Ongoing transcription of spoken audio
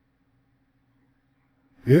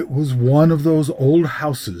It was one of those old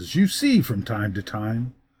houses you see from time to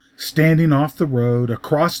time, standing off the road,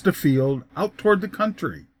 across the field, out toward the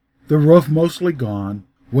country, the roof mostly gone,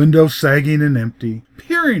 windows sagging and empty,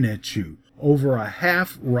 peering at you over a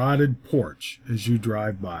half-rotted porch as you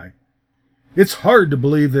drive by. It's hard to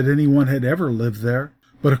believe that anyone had ever lived there,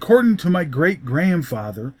 but according to my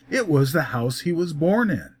great-grandfather, it was the house he was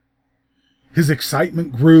born in. His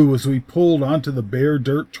excitement grew as we pulled onto the bare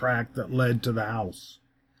dirt track that led to the house.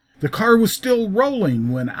 The car was still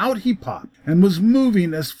rolling when out he popped and was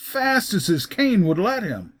moving as fast as his cane would let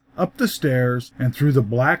him, up the stairs and through the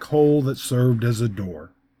black hole that served as a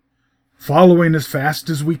door. Following as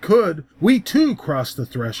fast as we could, we too crossed the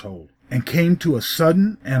threshold and came to a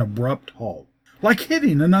sudden and abrupt halt, like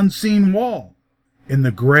hitting an unseen wall. In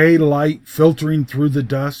the gray light filtering through the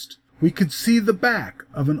dust, we could see the back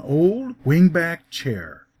of an old wingback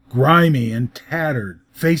chair, grimy and tattered,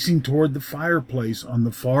 facing toward the fireplace on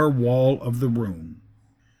the far wall of the room.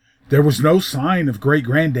 There was no sign of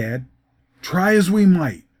great-granddad. Try as we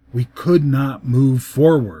might, we could not move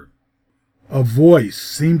forward. A voice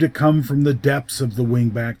seemed to come from the depths of the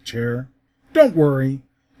wingback chair. "Don't worry,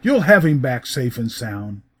 you'll have him back safe and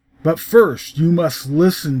sound. But first you must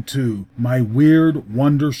listen to my weird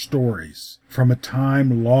wonder stories from a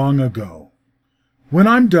time long ago. When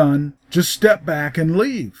I'm done, just step back and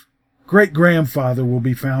leave. Great-grandfather will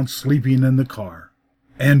be found sleeping in the car."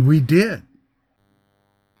 And we did.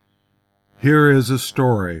 Here is a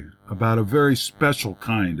story about a very special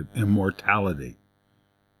kind of immortality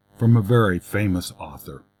from a very famous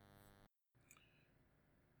author.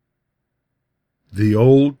 The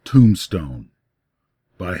Old Tombstone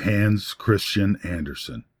by Hans Christian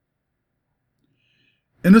Andersen.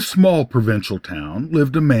 In a small provincial town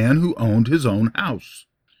lived a man who owned his own house.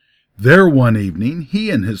 There one evening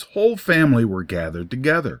he and his whole family were gathered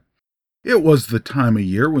together. It was the time of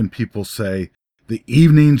year when people say, "The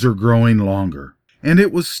evenings are growing longer," and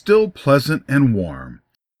it was still pleasant and warm.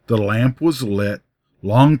 The lamp was lit,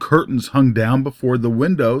 long curtains hung down before the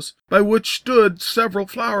windows by which stood several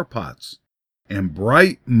flower pots, and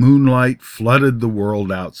bright moonlight flooded the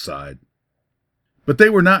world outside. But they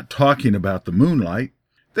were not talking about the moonlight.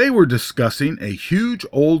 They were discussing a huge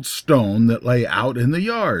old stone that lay out in the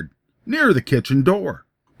yard, near the kitchen door,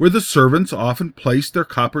 where the servants often placed their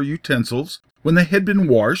copper utensils when they had been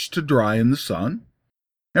washed to dry in the sun,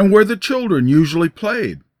 and where the children usually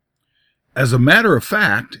played. As a matter of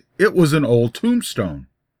fact, it was an old tombstone.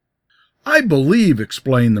 "I believe,"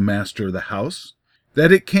 explained the master of the house,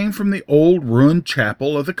 "that it came from the old ruined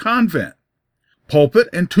chapel of the convent. Pulpit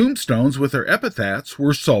and tombstones with their epitaphs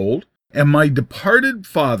were sold, and my departed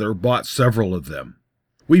father bought several of them.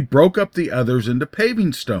 We broke up the others into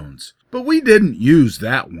paving stones, but we didn't use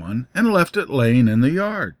that one and left it laying in the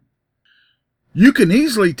yard." "You can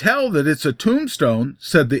easily tell that it's a tombstone,"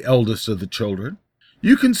 said the eldest of the children.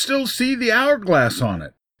 "You can still see the hourglass on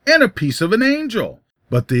it, and a piece of an angel,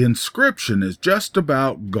 but the inscription is just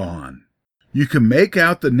about gone. You can make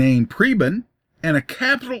out the name Preben and a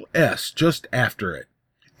capital S just after it,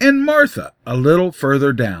 and Martha a little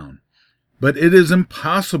further down, but it is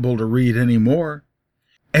impossible to read any more.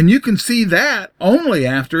 And you can see that only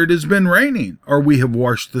after it has been raining, or we have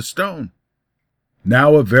washed the stone."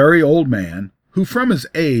 Now a very old man, who from his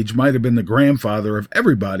age might have been the grandfather of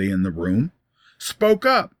everybody in the room, spoke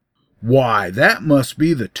up. "Why, that must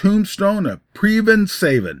be the tombstone of Preben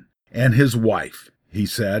Savin and his wife," he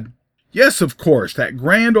said. "Yes, of course, that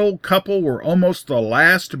grand old couple were almost the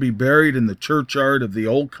last to be buried in the churchyard of the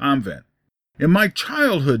old convent. In my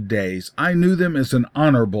childhood days, I knew them as an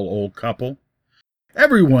honorable old couple.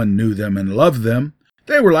 Everyone knew them and loved them.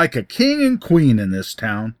 They were like a king and queen in this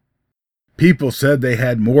town. People said they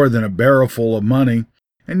had more than a barrelful of money,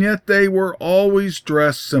 and yet they were always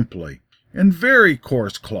dressed simply, in very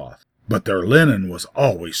coarse cloth, but their linen was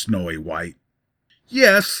always snowy white.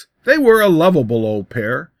 Yes, they were a lovable old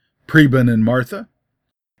pair, Preben and Martha.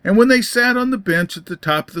 And when they sat on the bench at the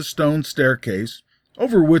top of the stone staircase,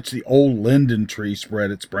 over which the old linden tree spread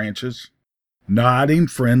its branches, nodding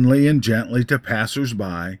friendly and gently to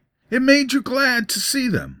passers-by, it made you glad to see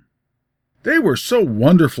them. They were so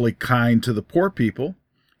wonderfully kind to the poor people.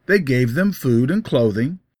 They gave them food and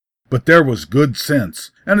clothing, but there was good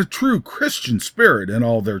sense and a true Christian spirit in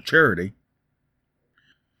all their charity.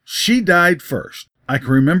 She died first. I can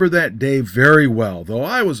remember that day very well, though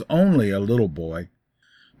I was only a little boy.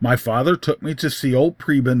 My father took me to see old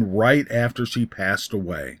Preben right after she passed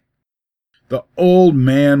away. The old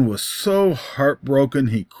man was so heartbroken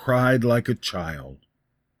he cried like a child.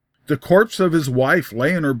 The corpse of his wife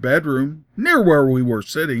lay in her bedroom, near where we were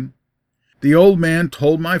sitting. The old man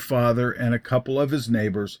told my father and a couple of his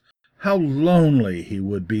neighbors how lonely he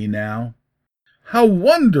would be now, how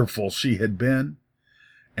wonderful she had been,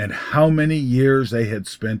 and how many years they had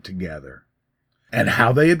spent together, and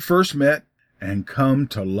how they had first met and come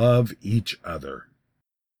to love each other.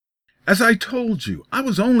 As I told you, I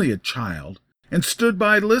was only a child and stood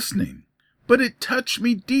by listening, but it touched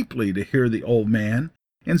me deeply to hear the old man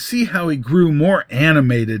and see how he grew more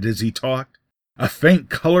animated as he talked. A faint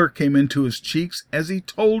color came into his cheeks as he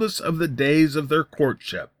told us of the days of their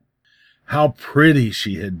courtship, how pretty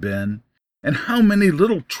she had been, and how many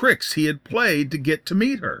little tricks he had played to get to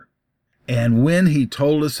meet her. And when he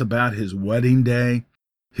told us about his wedding day,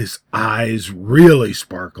 his eyes really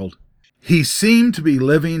sparkled. He seemed to be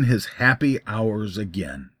living his happy hours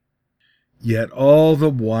again. Yet all the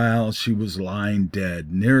while she was lying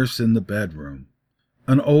dead near us in the bedroom,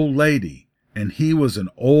 an old lady, and he was an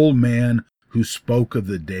old man who spoke of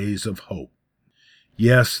the days of hope.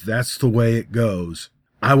 Yes, that's the way it goes.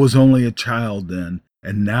 I was only a child then,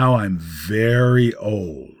 and now I'm very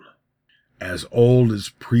old as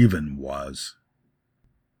Preben was.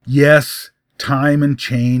 Yes, time and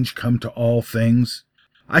change come to all things.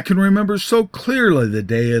 I can remember so clearly the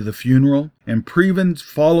day of the funeral and Preben's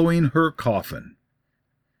following her coffin.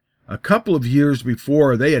 A couple of years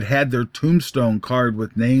before, they had had their tombstone carved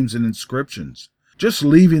with names and inscriptions, just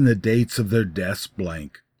leaving the dates of their deaths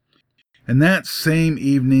blank. And that same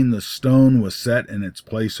evening the stone was set in its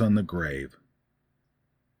place on the grave.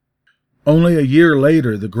 Only a year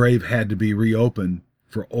later the grave had to be reopened,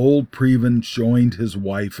 for old Preben joined his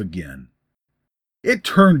wife again. It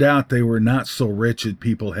turned out they were not so rich as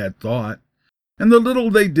people had thought, and the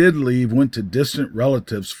little they did leave went to distant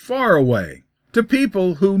relatives far away, to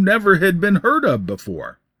people who never had been heard of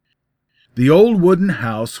before. The old wooden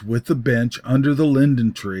house with the bench under the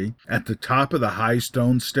linden tree at the top of the high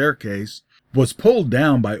stone staircase was pulled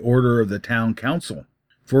down by order of the town council,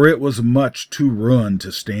 for it was much too ruined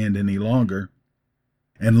to stand any longer.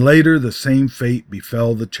 And later the same fate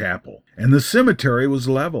befell the chapel, and the cemetery was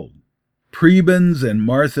leveled. Preben's and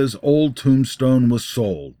Martha's old tombstone was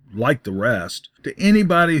sold, like the rest, to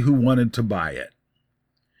anybody who wanted to buy it.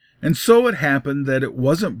 And so it happened that it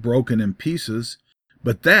wasn't broken in pieces,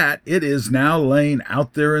 but that it is now laying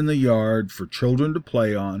out there in the yard for children to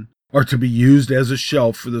play on, or to be used as a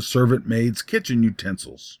shelf for the servant maid's kitchen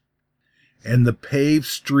utensils. And the paved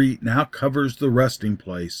street now covers the resting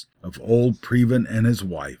place of old Preben and his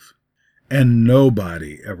wife, and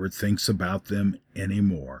nobody ever thinks about them any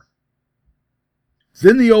more.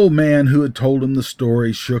 Then the old man who had told him the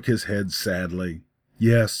story shook his head sadly.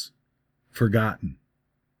 Yes, forgotten.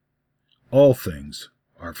 All things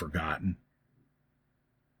are forgotten.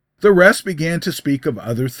 The rest began to speak of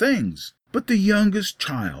other things, but the youngest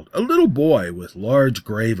child, a little boy with large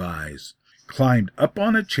grave eyes, climbed up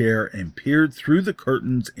on a chair and peered through the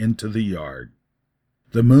curtains into the yard.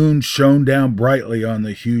 The moon shone down brightly on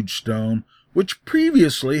the huge stone, which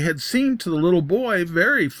previously had seemed to the little boy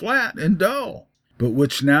very flat and dull, but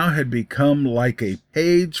which now had become like a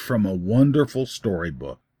page from a wonderful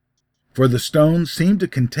storybook. For the stone seemed to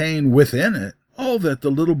contain within it all that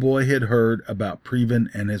the little boy had heard about Preben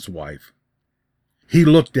and his wife. He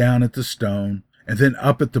looked down at the stone, and then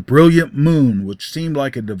up at the brilliant moon, which seemed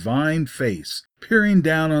like a divine face peering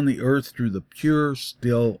down on the earth through the pure,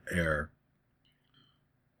 still air.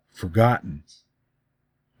 Forgotten.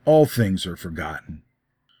 All things are forgotten.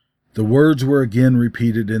 The words were again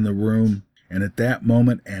repeated in the room, and at that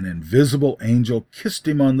moment an invisible angel kissed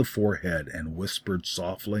him on the forehead and whispered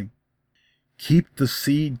softly, "Keep the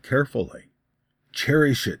seed carefully.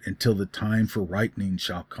 Cherish it until the time for ripening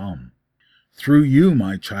shall come. Through you,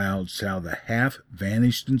 my child, shall the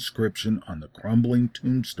half-vanished inscription on the crumbling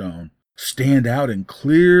tombstone stand out in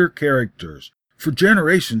clear characters for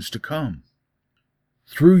generations to come.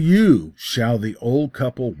 Through you shall the old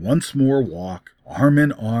couple once more walk arm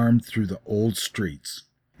in arm through the old streets,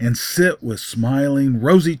 and sit with smiling,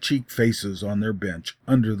 rosy-cheeked faces on their bench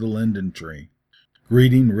under the linden tree,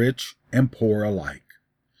 greeting rich and poor alike.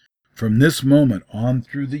 From this moment on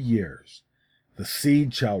through the years, the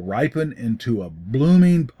seed shall ripen into a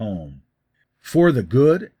blooming poem. For the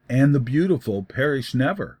good and the beautiful perish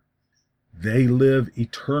never. They live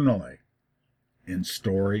eternally in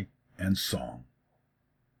story and song."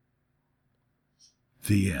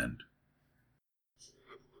 The end.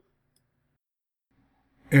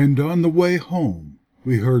 And on the way home,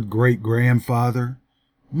 we heard great-grandfather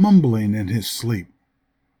mumbling in his sleep.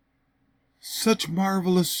 "Such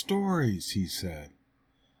marvelous stories," he said.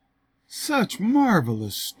 "Such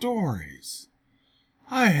marvelous stories.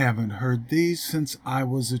 I haven't heard these since I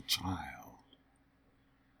was a child."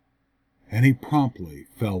 and he promptly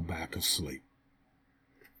fell back asleep.